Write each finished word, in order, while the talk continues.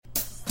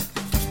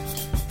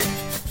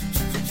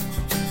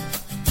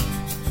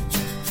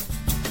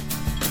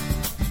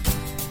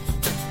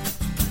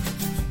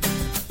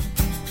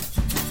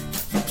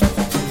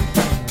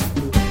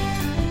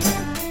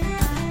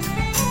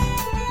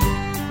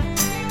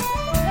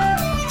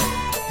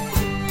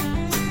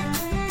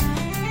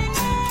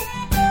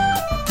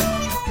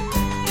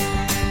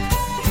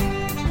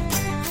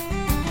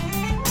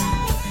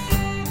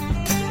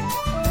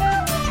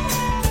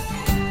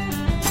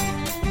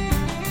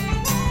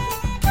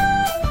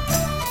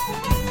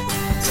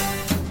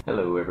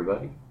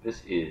everybody.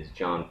 This is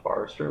John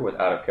Forrester with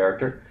Out of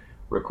Character,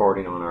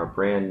 recording on our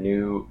brand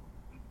new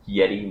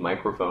Yeti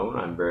microphone.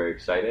 I'm very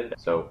excited,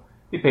 so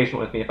be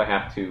patient with me if I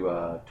have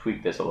to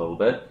tweak this a little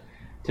bit.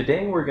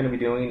 Today we're going to be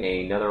doing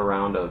another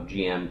round of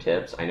GM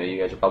tips. I know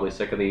you guys are probably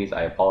sick of these.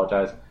 I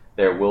apologize.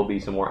 There will be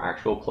some more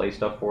actual play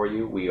stuff for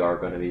you. We are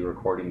going to be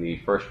recording the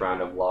first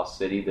round of Lost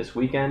City this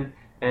weekend,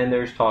 and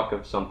there's talk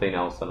of something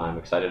else that I'm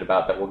excited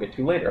about that we'll get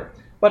to later.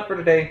 But for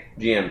today,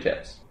 GM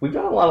tips. We've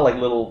done a lot of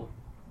little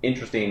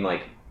interesting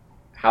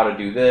how to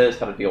do this,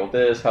 how to deal with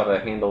this, how to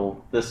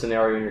handle this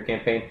scenario in your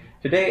campaign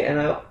today.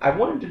 And I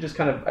wanted to just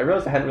I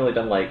realized I hadn't really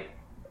done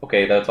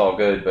okay, that's all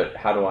good, but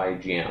how do I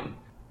GM?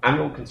 I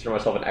don't consider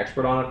myself an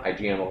expert on it. I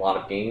GM a lot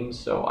of games,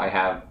 so I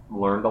have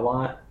learned a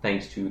lot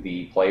thanks to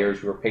the players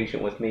who are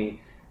patient with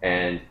me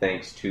and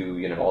thanks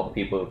to all the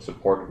people who have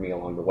supported me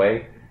along the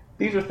way.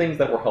 These are things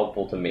that were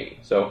helpful to me.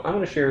 So I'm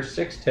going to share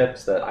 6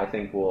 tips that I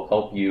think will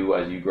help you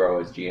as you grow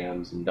as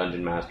GMs and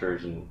Dungeon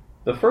Masters. And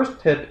the first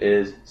tip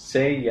is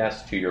say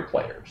yes to your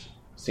players.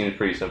 Seems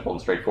pretty simple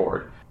and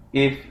straightforward.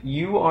 If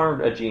you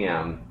are a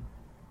GM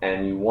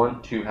and you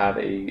want to have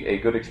a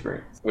good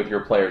experience with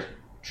your players,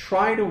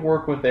 try to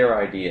work with their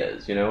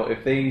ideas.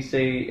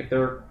 If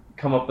they're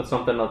come up with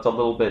something that's a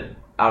little bit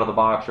out of the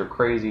box or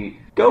crazy,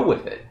 go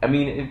with it.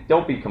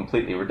 Don't be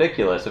completely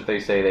ridiculous if they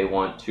say they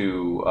want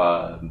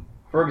to...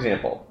 For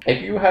example,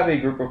 if you have a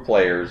group of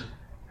players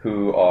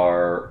who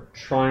are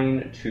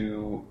trying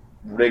to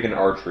rig an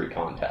archery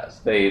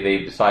contest,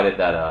 they've decided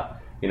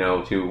that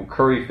to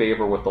curry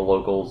favor with the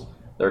locals,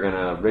 they're going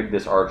to rig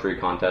this archery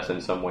contest in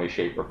some way,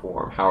 shape, or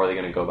form. How are they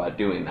going to go about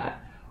doing that?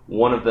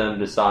 One of them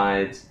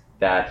decides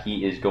that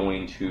he is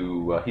going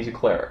to, he's a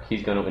cleric,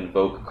 he's going to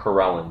invoke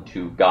Corellin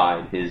to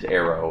guide his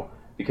arrow,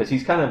 because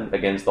he's kind of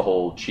against the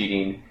whole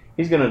cheating.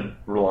 He's going to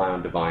rely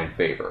on divine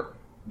favor.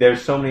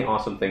 There's so many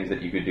awesome things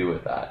that you could do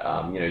with that.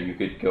 You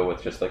could go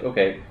with just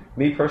okay,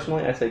 me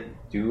personally, I say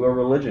do a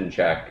religion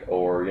check,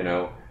 or,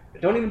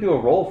 don't even do a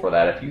roll for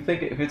that.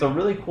 If it's a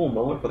really cool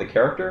moment for the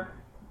character,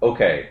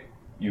 okay,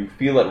 you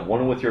feel at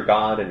one with your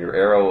god and your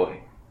arrow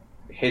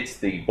hits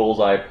the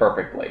bullseye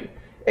perfectly.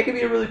 It can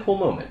be a really cool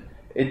moment.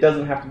 It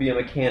doesn't have to be a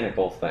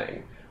mechanical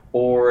thing.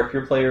 Or if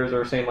your players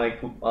are saying,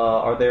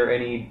 are there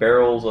any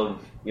barrels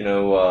of,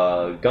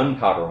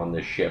 gunpowder on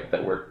this ship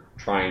that we're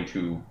trying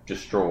to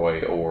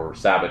destroy or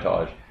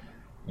sabotage?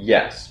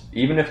 Yes.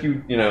 Even if you,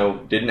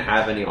 didn't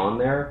have any on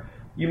there,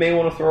 you may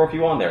want to throw a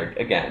few on there.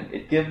 Again,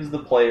 it gives the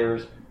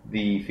players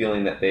the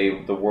feeling that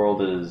the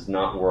world is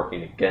not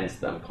working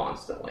against them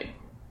constantly.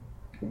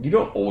 You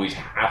don't always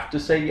have to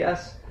say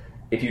yes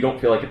if you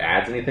don't feel like it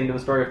adds anything to the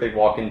story. If they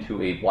walk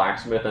into a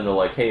blacksmith and they're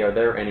like, hey, are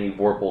there any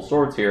Vorpal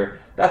swords here?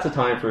 That's a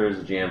time as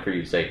a GM for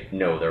you to say,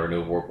 no, there are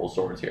no Vorpal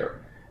swords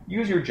here.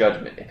 Use your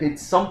judgment. If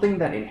it's something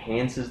that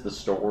enhances the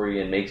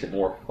story and makes it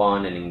more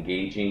fun and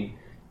engaging,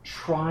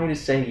 try to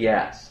say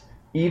yes,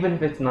 even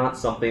if it's not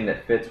something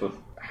that fits with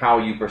how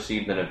you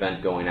perceived an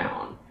event going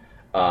on.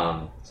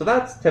 So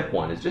that's tip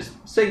 1, is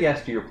just say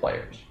yes to your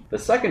players. The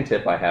second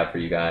tip I have for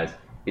you guys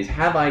is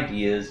have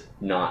ideas,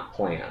 not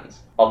plans.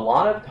 A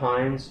lot of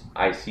times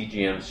I see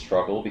GMs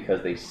struggle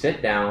because they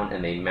sit down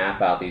and they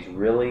map out these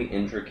really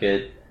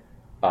intricate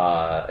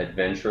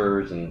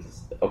adventures, and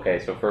okay,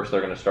 so first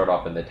they're going to start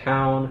off in the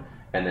town,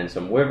 and then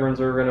some wyverns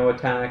are going to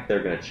attack.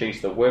 They're going to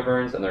chase the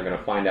wyverns, and they're going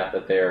to find out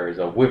that there is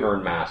a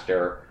wyvern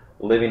master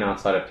living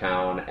outside of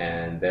town,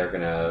 and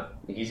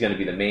he's going to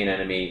be the main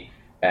enemy,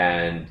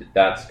 and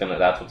that's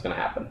what's going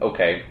to happen.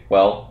 Okay,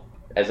 well,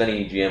 as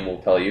any GM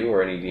will tell you,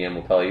 or any DM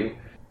will tell you,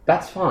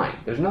 that's fine.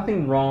 There's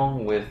nothing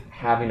wrong with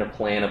having a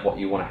plan of what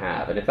you want to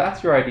have, and if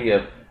that's your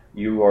idea,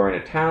 you are in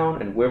a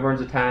town and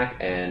wyverns attack,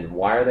 and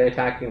why are they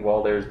attacking?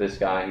 Well, there's this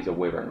guy, he's a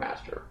wyvern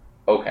master.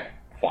 Okay,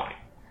 fine.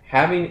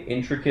 Having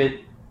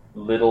intricate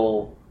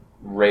little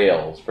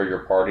rails for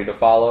your party to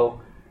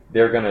follow,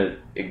 they're going to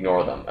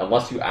ignore them.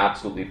 Unless you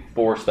absolutely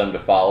force them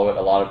to follow it,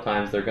 a lot of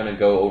times they're going to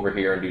go over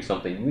here and do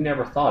something you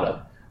never thought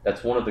of.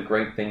 That's one of the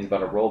great things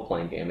about a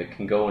role-playing game. It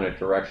can go in a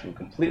direction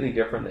completely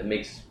different that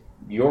makes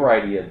your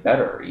idea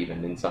better,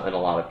 even in a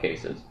lot of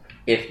cases.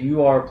 If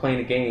you are playing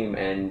a game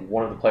and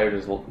one of the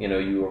players is,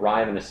 you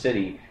arrive in a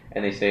city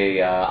and they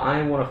say,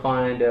 I want to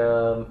find,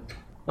 I'm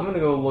going to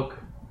go look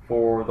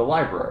for the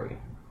library.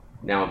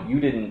 Now, you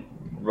didn't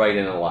write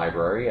in a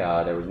library.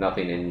 There was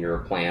nothing in your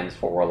plans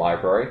for a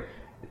library.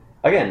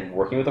 Again,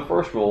 working with the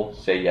first rule,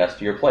 say yes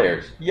to your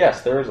players.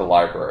 Yes, there is a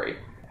library.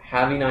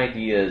 Having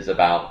ideas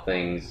about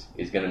things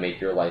is going to make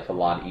your life a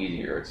lot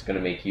easier. It's going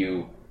to make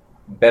you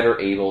better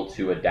able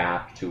to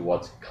adapt to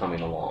what's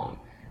coming along.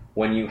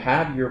 When you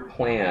have your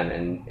plan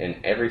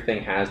and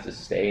everything has to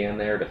stay in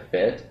there to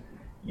fit,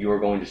 you are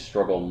going to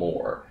struggle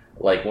more.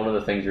 One of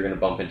the things you're going to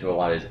bump into a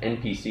lot is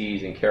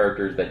NPCs and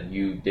characters that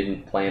you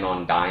didn't plan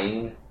on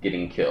dying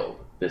getting killed.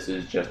 This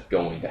is just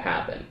going to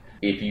happen.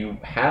 If you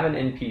have an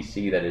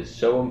NPC that is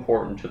so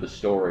important to the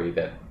story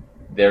that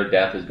their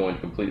death is going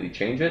to completely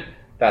change it,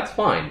 that's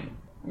fine.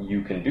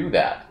 You can do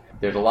that.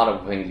 There's a lot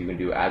of things you can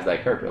do as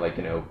that character,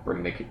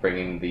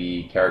 bringing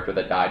the character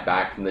that died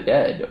back from the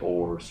dead,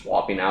 or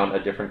swapping out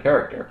a different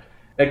character.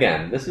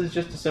 again, this is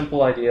just a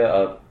simple idea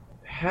of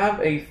have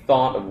a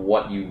thought of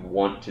what you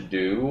want to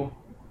do,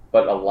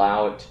 but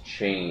allow it to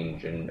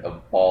change and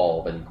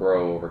evolve and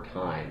grow over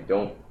time.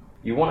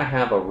 You want to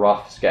have a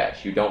rough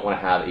sketch. You don't want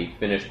to have a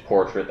finished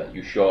portrait that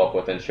you show up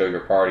with and show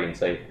your party and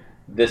say,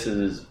 this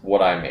is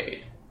what I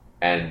made.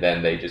 And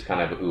then they just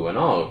kind of ooh and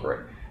ah over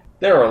it.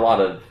 There are a lot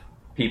of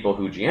people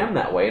who GM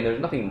that way, and there's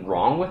nothing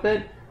wrong with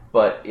it.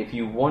 But if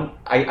you want,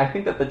 I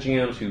think that the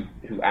GMs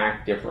who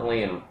act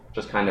differently and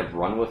just kind of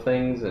run with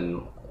things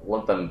and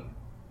let them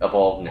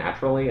evolve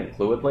naturally and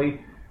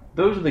fluidly,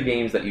 those are the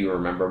games that you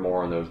remember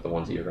more, and those are the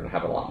ones that you're going to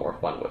have a lot more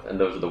fun with. And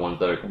those are the ones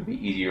that are going to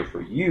be easier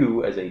for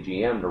you as a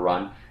GM to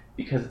run,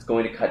 because it's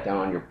going to cut down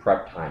on your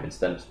prep time.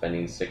 Instead of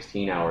spending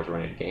 16 hours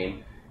running a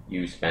game,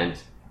 you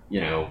spent,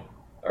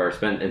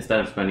 instead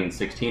of spending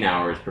 16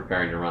 hours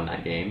preparing to run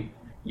that game,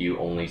 you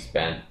only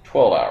spent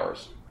 12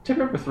 hours. Tip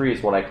number 3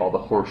 is what I call the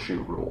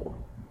horseshoe rule.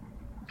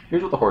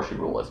 Here's what the horseshoe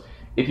rule is.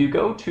 If you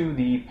go to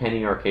the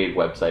Penny Arcade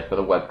website for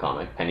the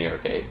webcomic, Penny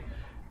Arcade,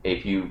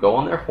 if you go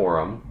on their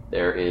forum,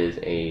 there is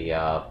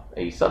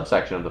a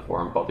subsection of the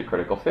forum called the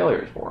Critical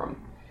Failures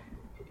Forum.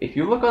 If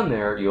you look on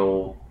there,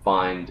 you'll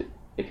find,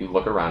 if you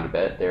look around a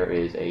bit, there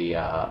is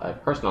a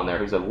person on there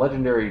who's a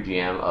legendary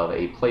GM of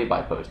a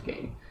play-by-post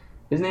game.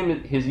 His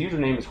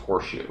username is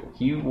Horseshoe.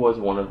 He was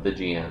one of the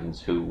GMs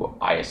who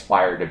I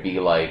aspire to be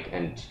like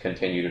and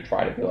continue to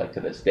try to be like to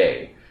this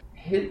day.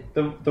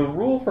 The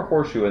rule for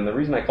Horseshoe, and the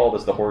reason I call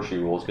this the Horseshoe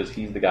rule, is because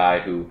he's the guy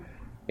who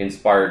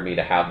inspired me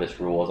to have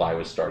this rule as I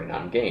was starting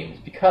out in games.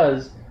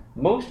 Because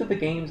most of the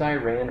games I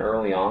ran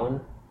early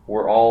on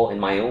were all in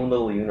my own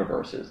little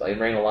universes. I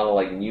ran a lot of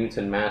like Mutes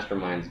and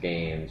Masterminds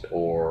games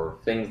or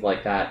things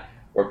like that,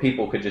 where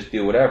people could just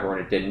do whatever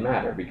and it didn't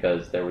matter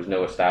because there was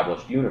no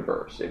established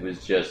universe. It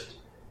was just,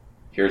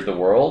 here's the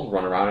world,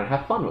 run around and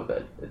have fun with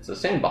it. It's a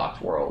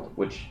sandbox world,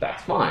 which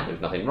that's fine.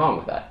 There's nothing wrong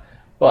with that.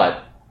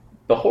 But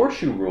the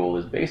horseshoe rule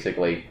is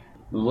basically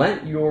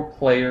let your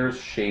players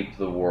shape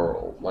the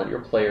world. Let your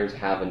players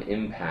have an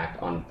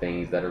impact on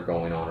things that are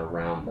going on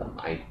around them.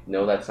 I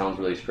know that sounds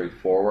really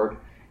straightforward.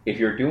 If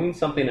you're doing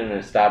something in an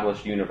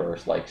established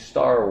universe like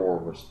Star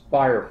Wars,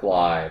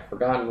 Firefly,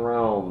 Forgotten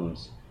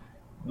Realms,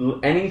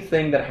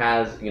 anything that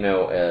has,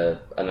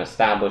 an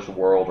established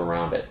world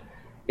around it.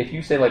 If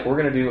you say, like,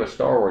 we're going to do a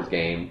Star Wars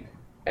game,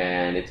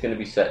 and it's going to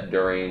be set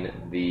during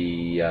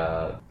the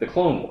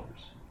Clone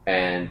Wars,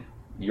 and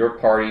your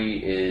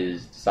party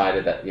is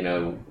decided that,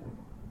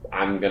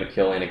 I'm going to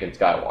kill Anakin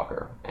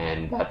Skywalker,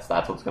 and that's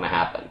what's going to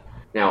happen.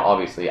 Now,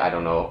 obviously, I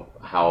don't know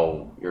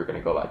how you're going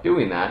to go about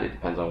doing that. It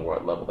depends on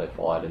what level they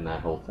fall at in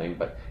that whole thing.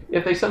 But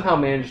if they somehow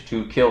manage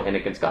to kill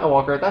Anakin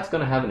Skywalker, that's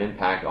going to have an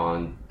impact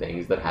on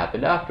things that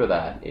happened after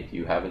that. If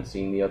you haven't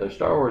seen the other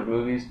Star Wars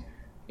movies,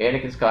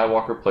 Anakin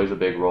Skywalker plays a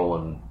big role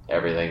in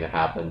everything that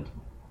happened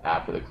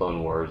after the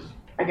Clone Wars.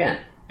 Again,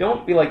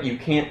 don't be like, you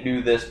can't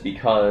do this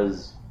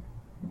because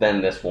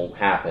then this won't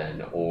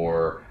happen,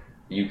 or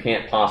you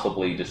can't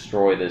possibly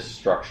destroy this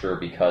structure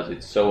because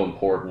it's so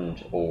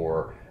important,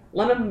 or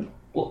let them...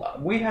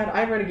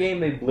 I ran a game,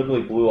 they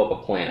literally blew up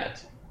a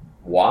planet.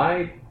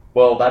 Why?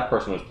 Well, that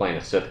person was playing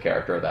a Sith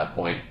character at that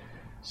point,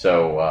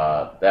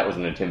 so that was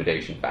an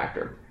intimidation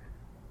factor.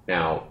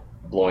 Now,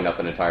 blowing up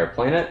an entire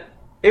planet,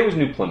 it was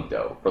New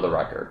Plimto, for the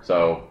record,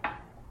 so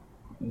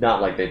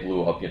not like they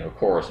blew up,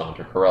 Coruscant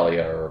or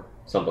Corellia or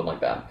something like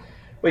that.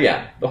 But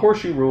yeah, the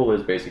horseshoe rule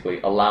is basically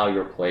allow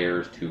your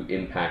players to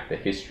impact the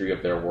history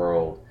of their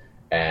world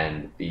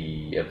and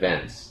the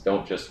events.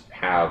 Don't just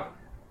have,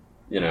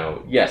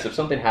 yes, if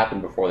something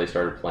happened before they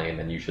started playing,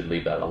 then you should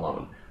leave that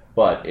alone.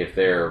 But if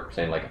they're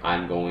saying, like,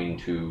 I'm going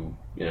to,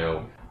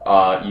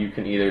 you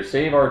can either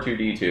save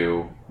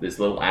R2-D2, this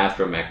little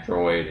astromech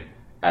droid,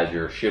 as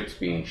your ship's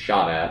being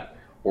shot at,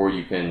 or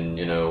you can,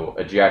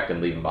 eject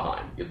and leave them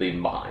behind. You leave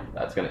them behind.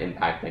 That's going to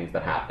impact things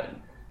that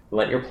happen.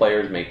 Let your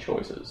players make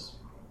choices.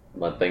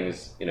 Let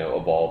things,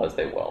 evolve as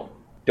they will.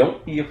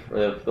 Don't be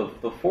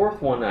the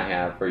fourth one I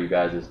have for you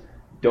guys is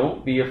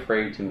don't be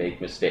afraid to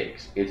make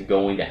mistakes. It's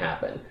going to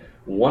happen.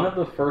 One of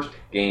the first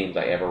games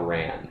I ever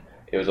ran,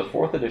 it was a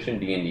 4th edition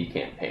D&D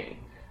campaign.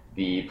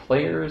 The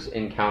players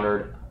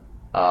encountered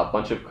a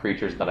bunch of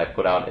creatures that I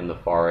put out in the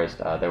forest.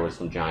 There was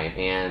some giant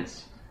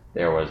ants,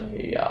 there was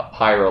a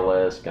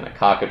pyralisk and a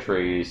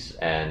cockatrice,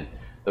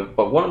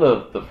 but one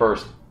of the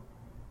first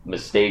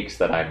mistakes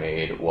that I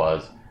made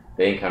was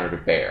they encountered a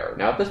bear.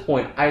 Now, at this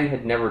point, I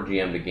had never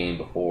GM'd a game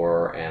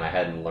before, and I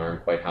hadn't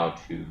learned quite how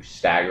to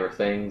stagger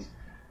things.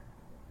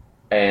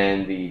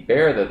 And the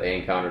bear that they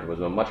encountered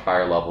was a much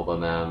higher level than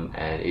them,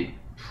 and it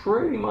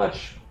pretty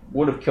much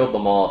would have killed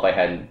them all if I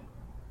hadn't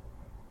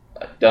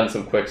done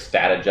some quick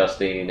stat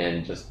adjusting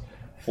and just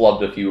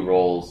flubbed a few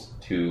rolls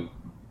to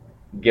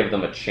give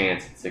them a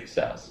chance at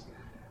success.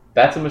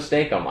 That's a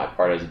mistake on my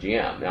part as a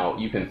GM. Now,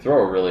 you can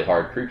throw really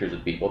hard creatures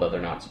at people that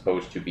they're not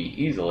supposed to be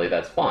easily,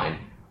 that's fine.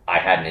 I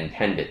hadn't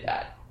intended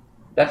that.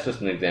 That's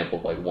just an example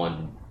of like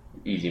one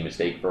easy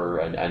mistake for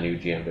a new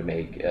GM to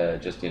make.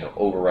 Just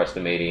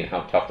overestimating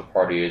how tough the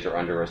party is or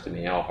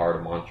underestimating how hard a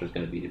monster is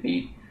going to be to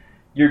beat.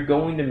 You're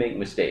going to make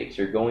mistakes.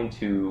 You're going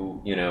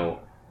to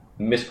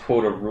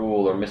misquote a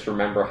rule or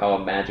misremember how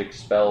a magic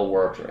spell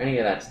works or any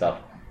of that stuff,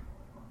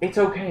 it's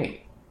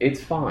okay.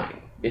 It's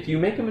fine. If you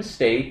make a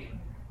mistake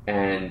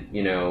and,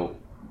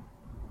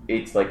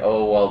 it's like,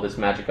 oh, well, this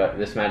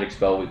magic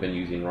spell we've been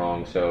using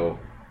wrong, so,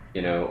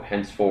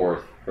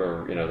 henceforth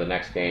for, the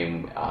next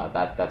game,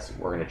 that's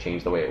we're going to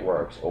change the way it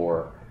works,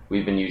 or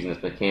we've been using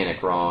this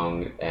mechanic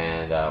wrong,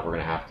 and we're going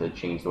to have to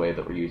change the way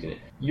that we're using it.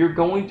 You're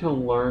going to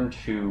learn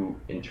to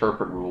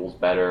interpret rules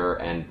better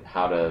and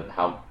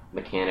how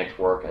mechanics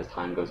work as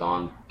time goes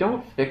on.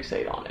 Don't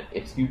fixate on it.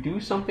 If you do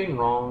something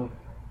wrong,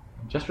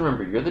 just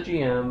remember you're the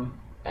GM,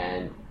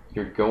 and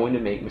you're going to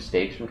make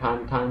mistakes from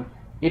time to time.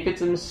 If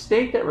it's a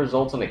mistake that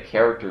results in a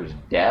character's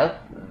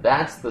death,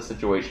 that's the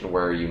situation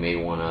where you may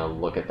want to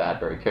look at that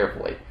very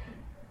carefully.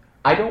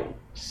 I don't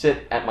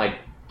sit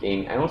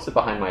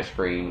behind my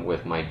screen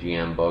with my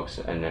GM books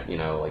and,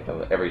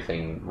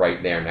 everything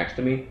right there next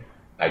to me.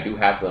 I do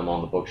have them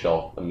on the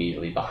bookshelf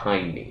immediately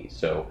behind me.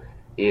 So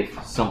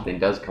if something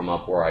does come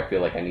up where I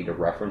feel like I need to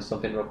reference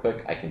something real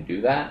quick, I can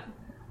do that.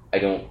 I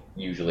don't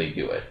usually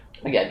do it.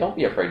 Again, don't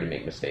be afraid to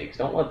make mistakes.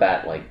 Don't let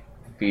that,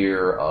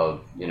 fear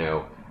of,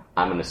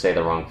 I'm going to say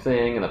the wrong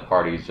thing and the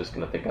party's just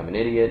going to think I'm an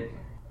idiot.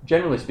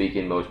 Generally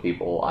speaking, most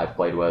people I've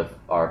played with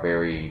are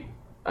very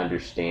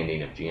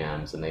understanding of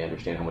GMs, and they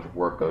understand how much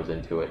work goes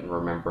into it and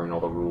remembering all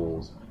the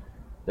rules.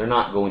 They're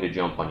not going to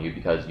jump on you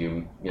because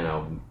you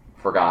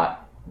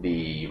forgot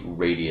the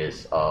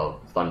radius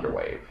of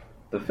Thunderwave.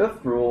 The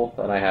fifth rule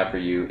that I have for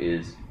you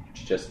is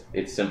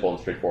it's simple and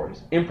straightforward.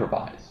 It's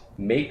improvise.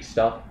 Make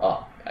stuff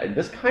up.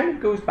 This kind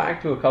of goes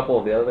back to a couple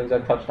of the other things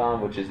I've touched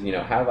on, which is,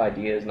 have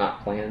ideas,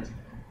 not plans.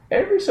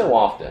 Every so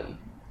often,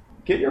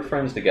 get your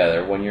friends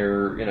together when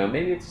you're,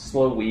 maybe it's a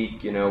slow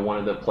week, one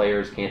of the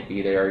players can't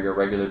be there, your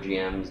regular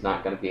GM's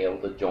not going to be able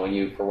to join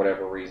you for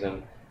whatever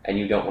reason, and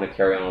you don't want to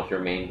carry on with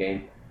your main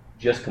game.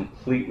 Just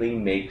completely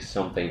make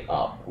something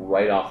up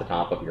right off the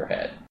top of your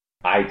head.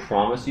 I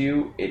promise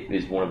you, it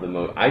is one of the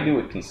most... I do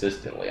it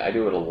consistently. I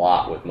do it a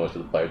lot with most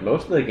of the players.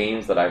 Most of the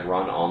games that I've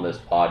run on this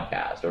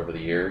podcast over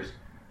the years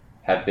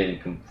have been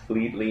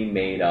completely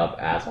made up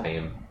as I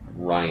am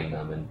running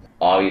them, and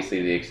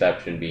obviously the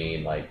exception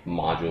being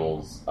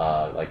modules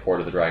like Court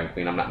of the Dragon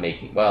Queen. I'm not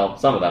making, well,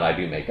 some of that I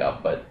do make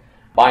up, but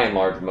by and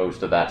large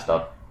most of that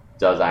stuff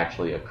does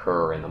actually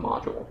occur in the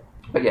module.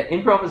 But yeah,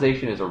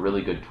 improvisation is a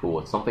really good tool.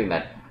 It's something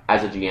that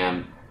as a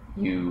GM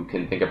you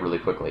can think of really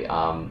quickly,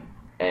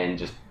 and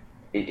just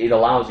it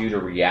allows you to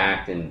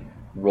react and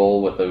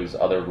roll with those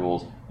other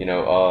rules.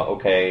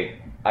 Okay,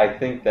 I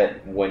think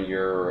that when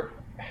you're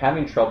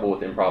having trouble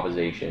with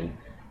improvisation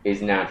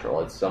is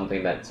natural. It's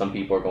something that some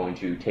people are going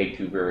to take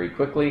to very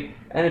quickly,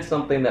 and it's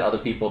something that other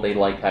people, they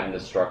like having the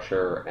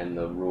structure and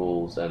the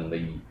rules and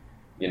the,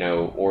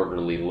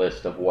 orderly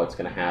list of what's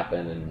going to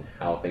happen and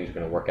how things are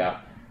going to work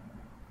out.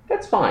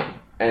 That's fine.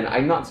 And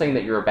I'm not saying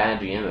that you're a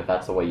bad GM if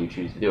that's the way you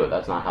choose to do it.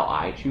 That's not how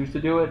I choose to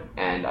do it,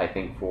 and I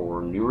think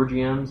for newer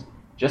GMs,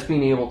 just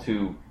being able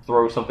to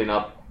throw something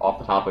up off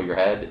the top of your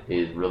head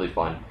is really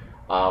fun.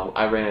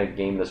 I ran a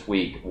game this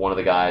week. One of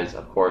the guys,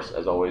 of course,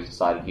 as always,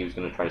 decided he was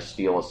going to try to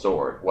steal a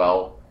sword.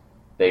 Well,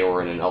 they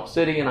were in an elf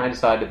city, and I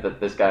decided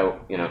that this guy,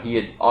 he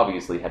had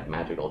obviously had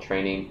magical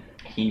training.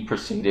 He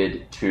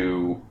proceeded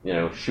to,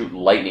 shoot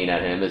lightning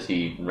at him as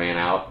he ran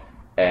out,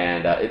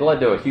 and it led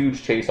to a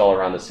huge chase all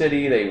around the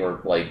city. They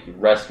were,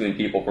 rescuing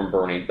people from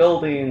burning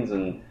buildings,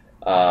 and,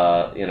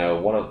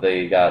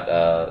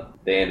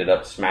 they ended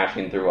up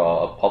smashing through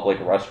a public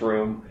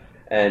restroom.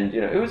 And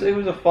it was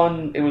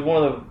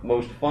one of the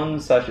most fun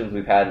sessions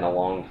we've had in a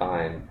long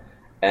time,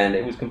 and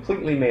it was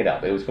completely made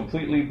up. It was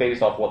completely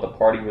based off what the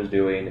party was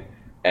doing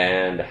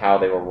and how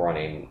they were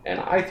running, and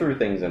I threw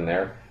things in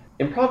there.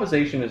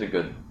 Improvisation is a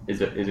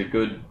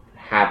good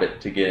habit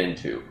to get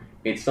into.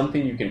 It's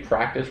something you can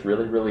practice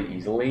really, really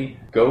easily.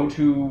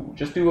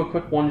 Just do a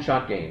quick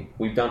one-shot game.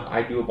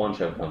 I do a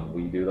bunch of them.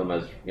 We do them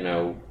as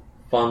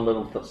fun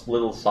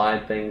little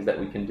side things that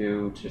we can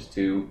do just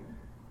to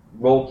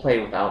role play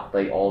without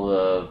all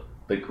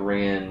the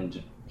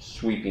grand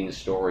sweeping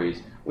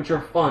stories, which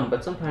are fun,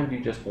 but sometimes you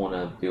just want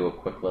to do a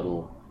quick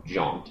little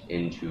jaunt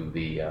into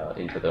the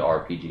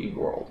RPG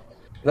world.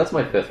 That's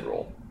my fifth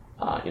rule.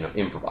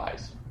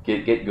 Improvise.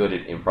 Get good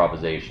at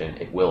improvisation.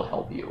 It will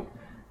help you.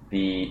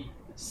 The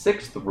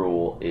sixth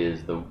rule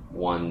is the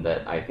one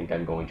that I think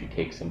I'm going to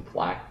take some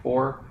flack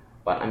for,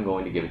 but I'm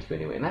going to give it to you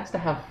anyway, and that's to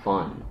have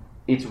fun.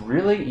 It's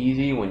really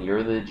easy when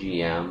you're the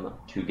GM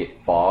to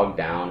get bogged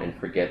down and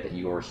forget that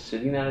you are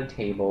sitting at a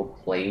table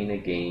playing a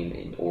game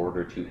in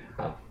order to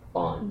have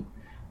fun.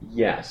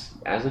 Yes,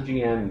 as a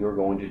GM, you're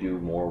going to do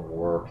more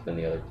work than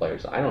the other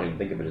players. I don't even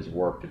think of it as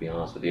work, to be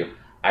honest with you.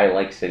 I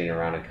like sitting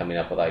around and coming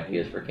up with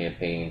ideas for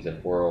campaigns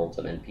and worlds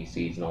and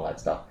NPCs and all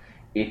that stuff.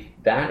 If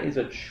that is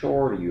a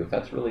chore to you, if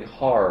that's really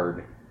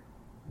hard,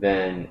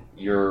 then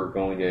you're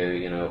going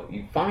to,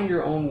 you find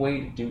your own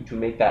way to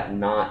make that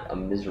not a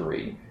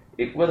misery.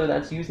 Whether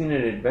that's using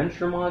an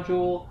adventure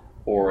module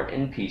or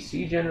an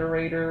NPC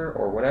generator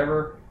or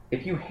whatever,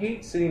 if you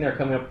hate sitting there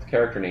coming up with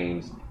character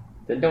names,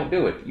 then don't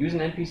do it. Use an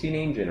NPC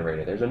name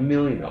generator. There's a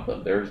million of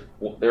them.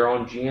 They're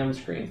on GM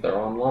screens. They're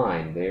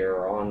online.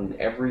 They're on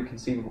every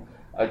conceivable.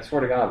 I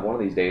swear to God, one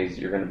of these days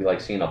you're going to be like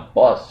seeing a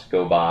bus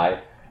go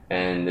by,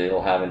 and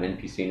it'll have an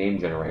NPC name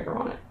generator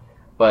on it.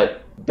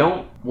 But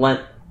don't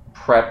let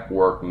prep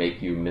work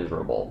make you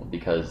miserable,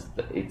 because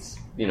it's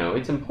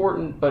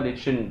important, but it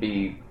shouldn't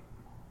be.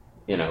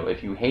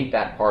 If you hate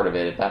that part of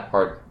it, if that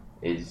part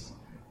is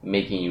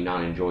making you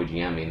not enjoy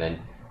GMing, then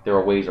there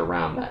are ways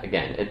around that.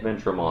 Again,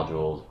 adventure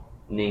modules,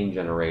 name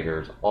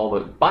generators,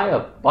 buy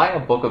a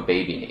book of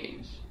baby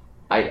names.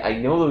 I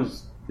know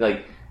those,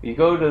 like, you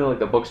go to like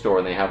the bookstore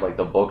and they have like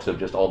the books of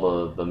just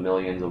all the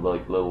millions of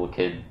like little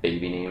kid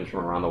baby names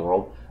from around the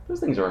world.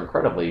 Those things are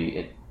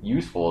incredibly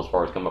useful as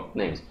far as coming up with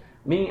names.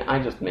 Me,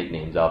 I just make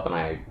names up and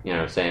I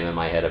say them in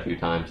my head a few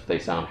times. If they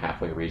sound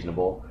halfway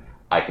reasonable,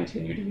 I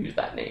continue to use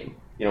that name.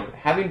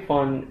 Having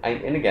fun,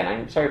 and again,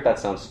 I'm sorry if that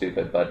sounds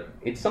stupid, but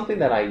it's something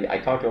that I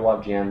talk to a lot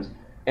of GMs,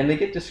 and they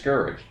get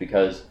discouraged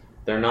because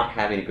they're not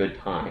having a good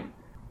time.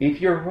 If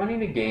you're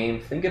running a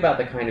game, think about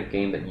the kind of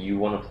game that you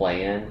want to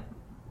play in.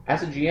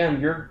 As a GM,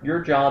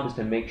 your job is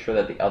to make sure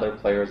that the other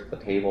players at the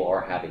table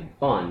are having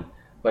fun,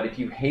 but if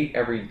you hate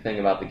everything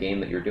about the game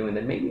that you're doing,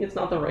 then maybe it's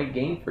not the right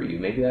game for you.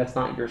 Maybe that's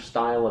not your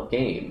style of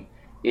game.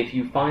 If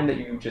you find that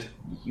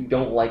you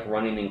don't like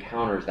running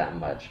encounters that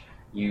much,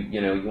 you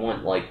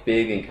want like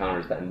big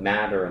encounters that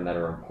matter and that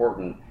are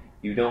important,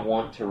 you don't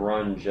want to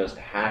run just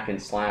hack and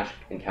slash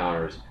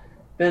encounters,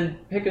 then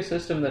pick a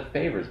system that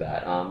favors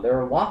that. There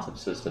are lots of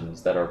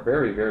systems that are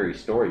very, very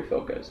story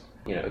focused.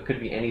 It could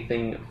be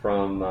anything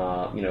from,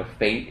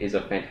 Fate is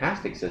a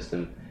fantastic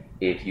system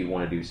if you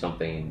want to do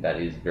something that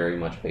is very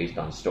much based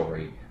on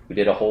story. We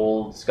did a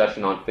whole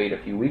discussion on Fate a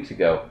few weeks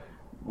ago.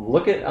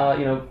 Look at,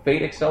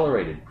 Fate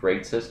Accelerated,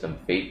 great system.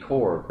 Fate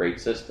Core, great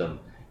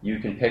system. You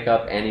can pick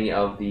up any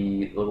of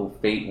the little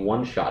Fate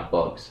one-shot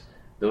books.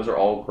 Those are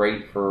all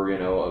great for,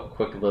 a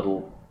quick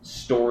little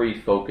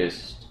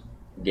story-focused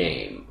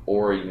game,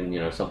 or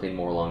even, something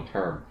more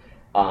long-term.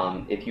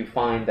 If you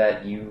find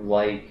that you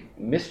like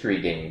mystery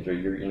games, or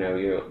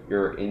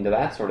you're into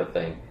that sort of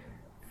thing,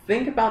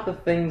 think about the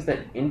things that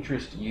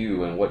interest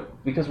you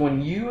because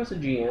when you as a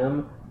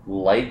GM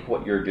like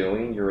what you're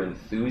doing, your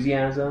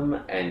enthusiasm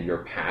and your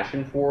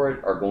passion for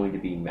it are going to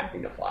be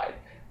magnified.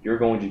 You're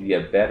going to be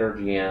a better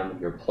GM.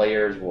 Your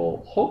players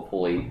will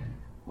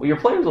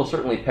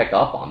certainly pick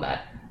up on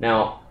that.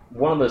 Now,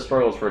 one of the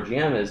struggles for a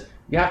GM is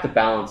you have to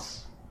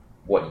balance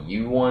what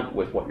you want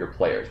with what your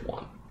players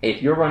want.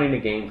 If you're running a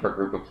game for a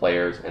group of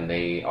players and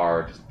they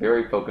are just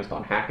very focused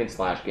on hack and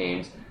slash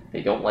games,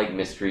 they don't like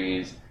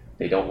mysteries,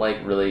 they don't like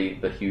really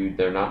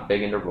they're not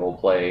big into role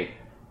play,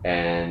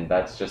 and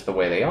that's just the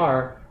way they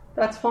are,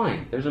 that's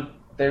fine.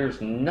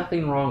 There's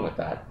nothing wrong with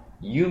that.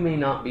 You may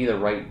not be the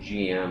right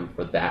GM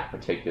for that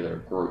particular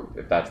group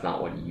if that's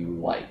not what you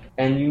like.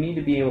 And you need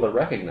to be able to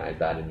recognize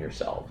that in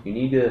yourself. You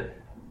need to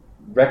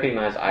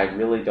recognize, I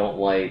really don't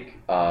like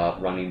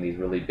running these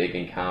really big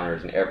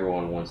encounters, and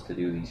everyone wants to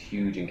do these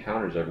huge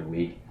encounters every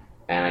week,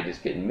 and I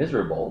just get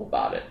miserable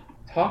about it.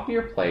 Talk to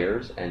your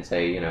players and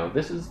say,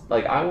 this is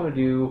like, I want to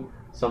do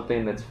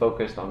something that's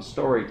focused on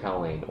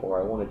storytelling,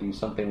 or I want to do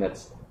something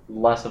that's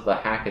less of the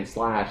hack and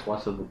slash,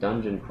 less of the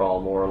dungeon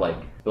crawl, more like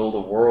build a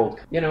world,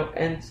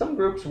 and some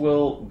groups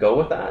will go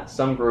with that,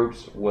 some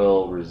groups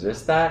will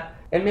resist that,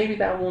 and maybe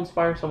that will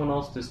inspire someone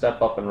else to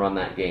step up and run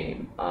that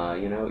game.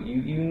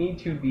 You need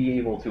to be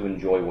able to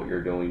enjoy what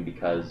you're doing,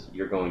 because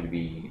you're going to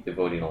be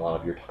devoting a lot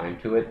of your time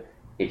to it.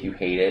 If you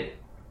hate it,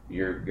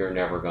 you're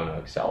never going to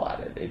excel at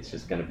it. It's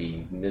just going to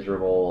be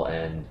miserable,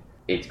 and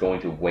it's going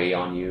to weigh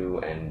on you.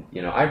 And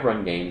I've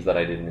run games that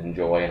I didn't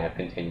enjoy, and I've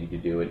continued to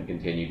do it and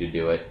continue to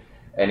do it.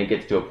 And it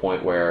gets to a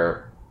point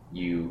where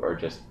you are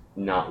just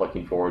not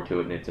looking forward to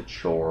it, and it's a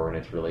chore, and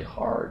it's really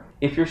hard.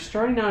 If you're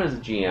starting out as a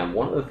GM,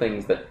 one of the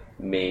things that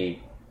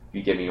may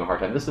be giving you a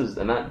hard time,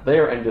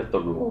 there endeth the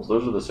rules.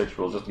 Those are the 6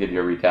 rules, just to give you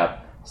a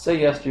recap.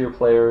 Say yes to your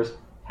players,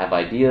 have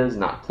ideas,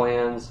 not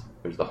plans.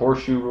 There's the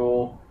horseshoe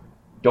rule.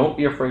 Don't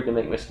be afraid to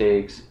make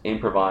mistakes,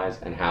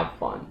 improvise, and have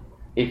fun.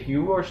 If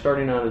you are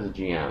starting out as a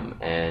GM,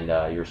 and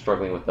you're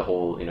struggling with the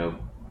whole,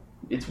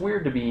 it's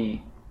weird to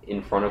be in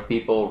front of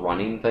people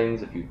running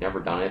things if you've never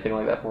done anything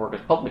like that before,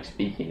 because public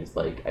speaking is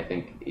I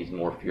think is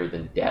more fear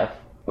than death,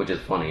 which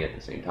is funny at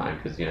the same time,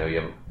 because you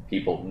have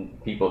people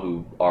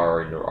who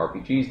are into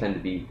RPGs tend to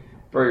be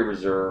very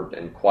reserved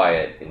and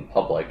quiet in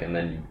public, and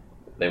then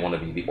they want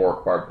to be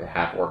the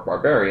half-orc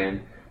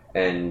barbarian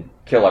and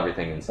kill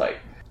everything in sight.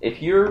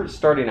 If you're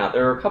starting out,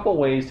 there are a couple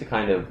ways to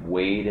kind of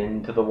wade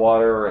into the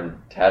water and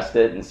test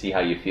it and see how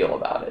you feel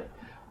about it.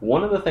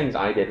 One of the things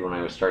I did when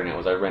I was starting out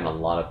was I ran a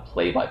lot of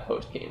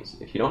play-by-post games.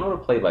 If you don't know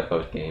what a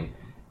play-by-post game,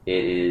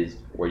 it is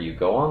where you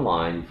go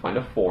online, you find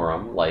a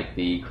forum, like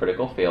the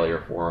Critical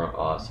Failure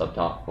forum,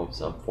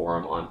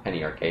 sub-forum on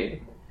Penny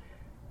Arcade,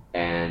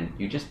 and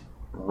you just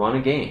run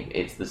a game.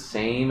 It's the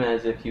same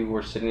as if you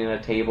were sitting at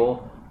a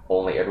table,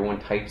 only everyone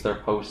types their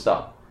posts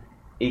up.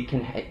 It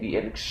can be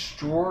an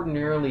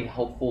extraordinarily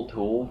helpful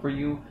tool for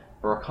you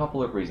for a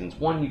couple of reasons.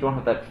 One, you don't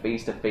have that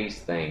face-to-face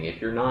thing. If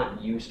you're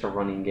not used to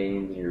running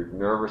games and you're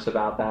nervous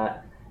about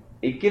that,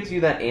 it gives you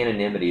that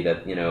anonymity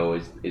that,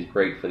 is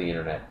great for the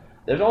internet.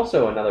 There's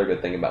also another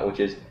good thing about it, which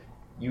is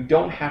you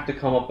don't have to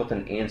come up with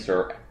an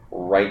answer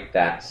right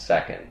that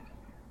second.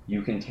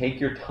 You can take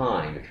your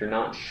time. If you're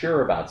not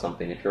sure about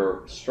something, if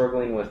you're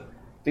struggling with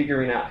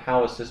figuring out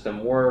how a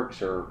system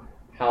works or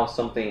how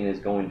something is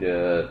going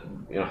to,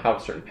 how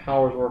certain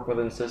powers work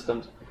within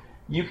systems,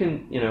 you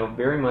can,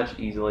 very much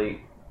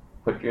easily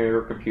put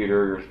your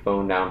computer, your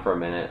phone down for a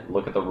minute,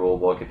 look at the rule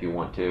book if you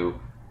want to,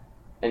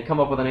 and come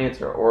up with an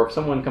answer. Or if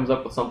someone comes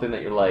up with something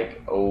that you're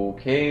like,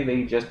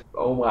 okay,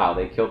 oh wow,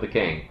 they killed the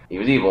king. He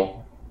was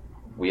evil.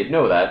 We didn't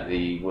know that.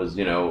 He was,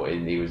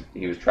 and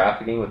he was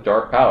trafficking with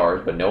dark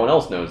powers, but no one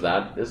else knows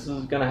that. This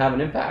is going to have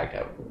an impact.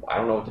 I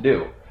don't know what to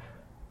do.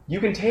 You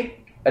can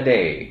take a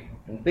day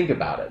and think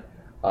about it.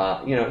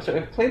 So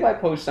if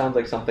play-by-post sounds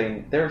like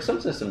something, there are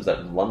some systems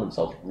that lend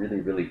themselves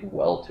really, really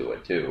well to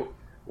it too.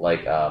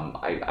 Like,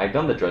 I've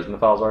done the Dresden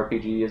Files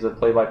RPG as a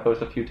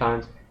play-by-post a few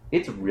times.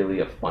 It's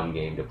really a fun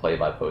game to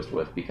play-by-post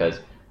with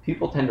because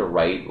people tend to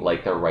write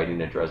like they're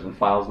writing a Dresden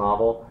Files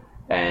novel,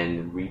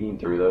 and reading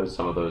through those,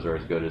 some of those are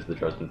as good as the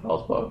Dresden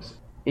Files books.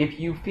 If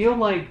you feel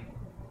like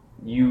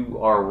you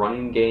are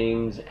running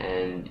games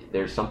and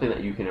there's something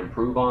that you can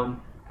improve on,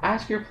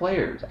 ask your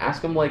players.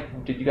 Ask them,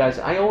 like, did you guys...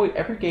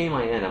 every game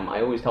I end,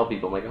 I always tell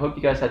people, I hope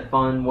you guys had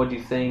fun. What did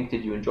you think?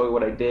 Did you enjoy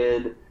what I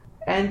did?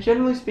 And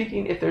generally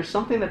speaking, if there's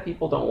something that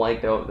people don't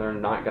like, they're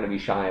not going to be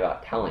shy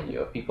about telling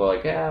you. If people are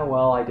like, yeah,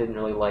 well, I didn't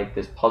really like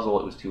this puzzle,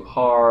 it was too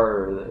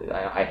hard, or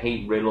I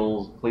hate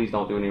riddles, please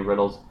don't do any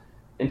riddles.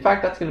 In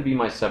fact, that's going to be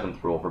my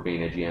 7th rule for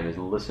being a GM, is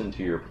listen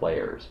to your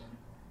players.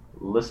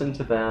 Listen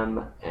to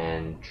them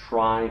and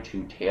try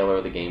to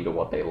tailor the game to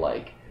what they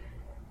like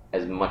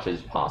as much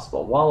as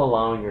possible, while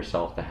allowing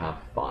yourself to have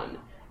fun.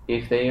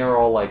 If they are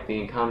all like the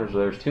encounters,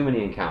 there's too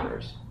many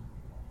encounters,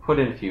 put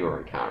in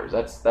fewer encounters.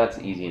 That's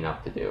easy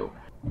enough to do.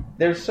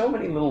 There's so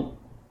many little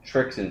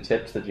tricks and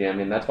tips to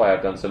GMing. That's why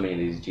I've done so many of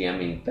these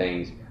GMing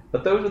things.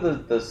 But those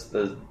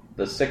are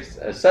the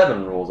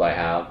 7 rules I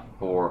have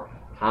for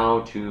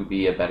how to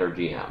be a better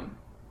GM.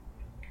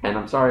 And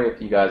I'm sorry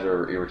if you guys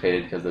are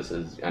irritated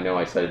because I know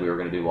I said we were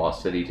going to do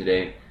Lost City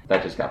today.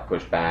 That just got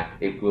pushed back.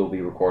 It will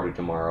be recorded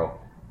tomorrow.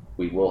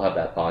 We will have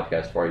that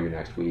podcast for you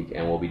next week,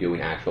 and we'll be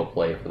doing actual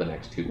play for the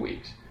next 2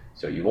 weeks.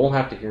 So you won't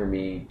have to hear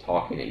me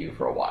talking at you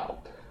for a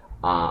while.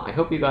 I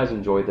hope you guys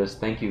enjoyed this.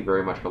 Thank you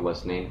very much for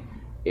listening.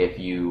 If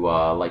you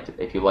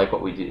like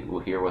what we do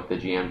here with the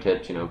GM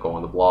tips, go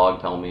on the blog,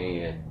 tell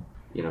me, and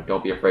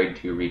don't be afraid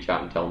to reach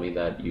out and tell me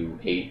that you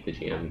hate the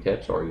GM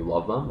tips or you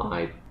love them.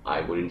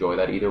 I would enjoy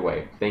that either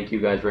way. Thank you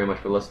guys very much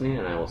for listening,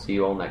 and I will see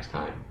you all next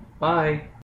time. Bye!